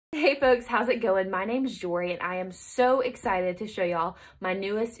Hey folks, how's it going? My name's Jory and I am so excited to show y'all my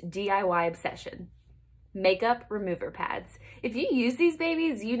newest DIY obsession, makeup remover pads. If you use these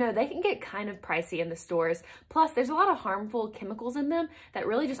babies, you know they can get kind of pricey in the stores. Plus, there's a lot of harmful chemicals in them that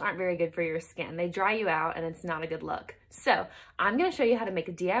really just aren't very good for your skin. They dry you out and it's not a good look. So I'm gonna show you how to make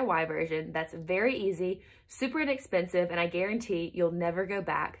a DIY version that's very easy, super inexpensive, and I guarantee you'll never go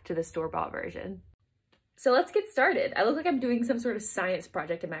back to the store-bought version. So let's get started. I look like I'm doing some sort of science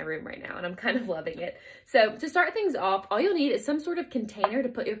project in my room right now and I'm kind of loving it. So to start things off, all you'll need is some sort of container to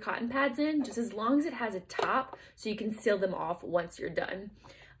put your cotton pads in, just as long as it has a top so you can seal them off once you're done.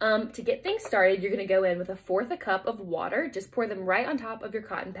 To get things started, you're gonna go in with 1/4 cup of water. Just pour them right on top of your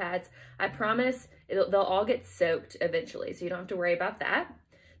cotton pads. I promise they'll all get soaked eventually, so you don't have to worry about that.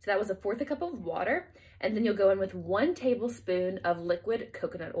 So that was 1/4 cup of water. And then you'll go in with 1 tablespoon of liquid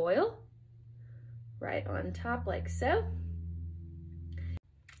coconut oil. Right on top like so.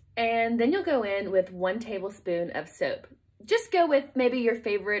 And then you'll go in with 1 tablespoon of soap. Just go with maybe your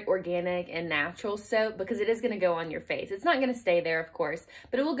favorite organic and natural soap because it is gonna go on your face. It's not gonna stay there, of course,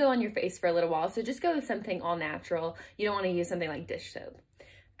 but it will go on your face for a little while. So just go with something all natural. You don't wanna use something like dish soap.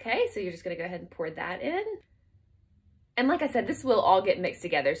 Okay, so you're just gonna go ahead and pour that in. And like I said, this will all get mixed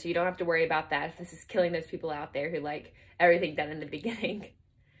together, so you don't have to worry about that if this is killing those people out there who like everything done in the beginning.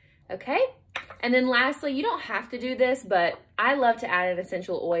 Okay, and then lastly, you don't have to do this, but I love to add in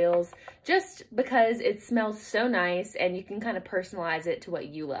essential oils just because it smells so nice and you can kind of personalize it to what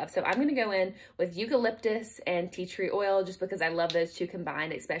you love. So I'm gonna go in with eucalyptus and tea tree oil just because I love those two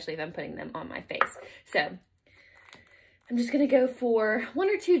combined, especially if I'm putting them on my face. So I'm just gonna go for 1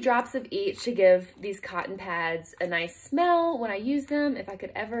 or 2 drops of each to give these cotton pads a nice smell when I use them. If I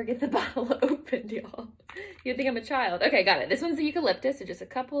could ever get the bottle opened, y'all. You'd think I'm a child. Okay, got it. This one's the eucalyptus, so just a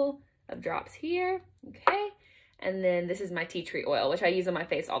couple of drops here, okay? And then this is my tea tree oil, which I use on my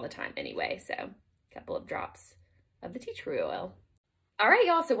face all the time anyway, so a couple of drops of the tea tree oil. All right,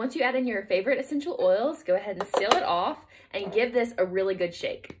 y'all, so once you add in your favorite essential oils, go ahead and seal it off and give this a really good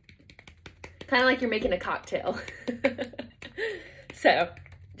shake. Kind of like you're making a cocktail. So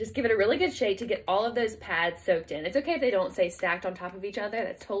just give it a really good shake to get all of those pads soaked in. It's okay if they don't stay stacked on top of each other.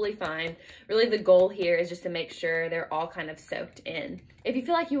 That's totally fine. Really, the goal here is just to make sure they're all kind of soaked in. If you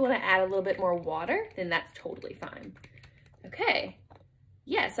feel like you want to add a little bit more water, then that's totally fine. Okay.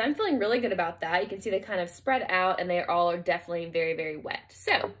 Yes, I'm feeling really good about that. You can see they kind of spread out and they all are definitely very, very wet.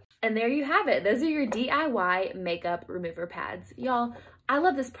 So, and there you have it. Those are your DIY makeup remover pads. Y'all, I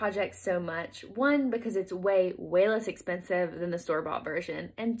love this project so much. 1, because it's way less expensive than the store-bought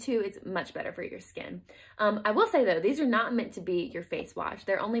version. And 2, it's much better for your skin. I will say though, these are not meant to be your face wash.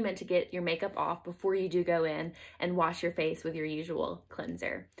 They're only meant to get your makeup off before you do go in and wash your face with your usual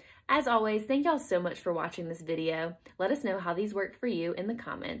cleanser. As always, thank y'all so much for watching this video. Let us know how these worked for you in the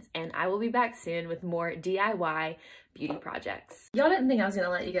comments, and I will be back soon with more DIY beauty projects. Y'all didn't think I was gonna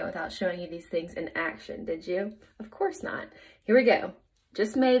let you go without showing you these things in action, did you? Of course not. Here we go.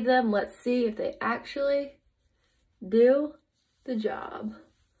 Just made them. Let's see if they actually do the job.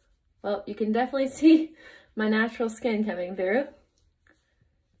 Well, you can definitely see my natural skin coming through.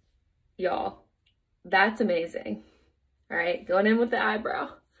 Y'all, that's amazing. All right, going in with the eyebrow.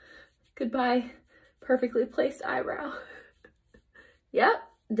 Goodbye, perfectly placed eyebrow. Yep,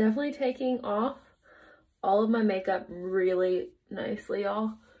 definitely taking off all of my makeup really nicely,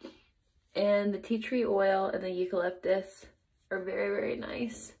 y'all. And the tea tree oil and the eucalyptus are very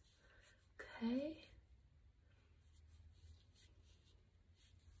nice. Okay.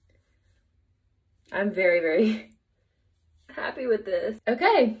 I'm very happy with this.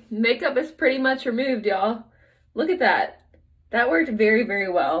 Okay, makeup is pretty much removed, y'all. Look at that. That worked very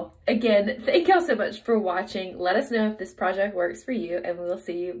well. Again, thank y'all so much for watching. Let us know if this project works for you, and we will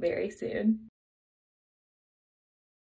see you very soon.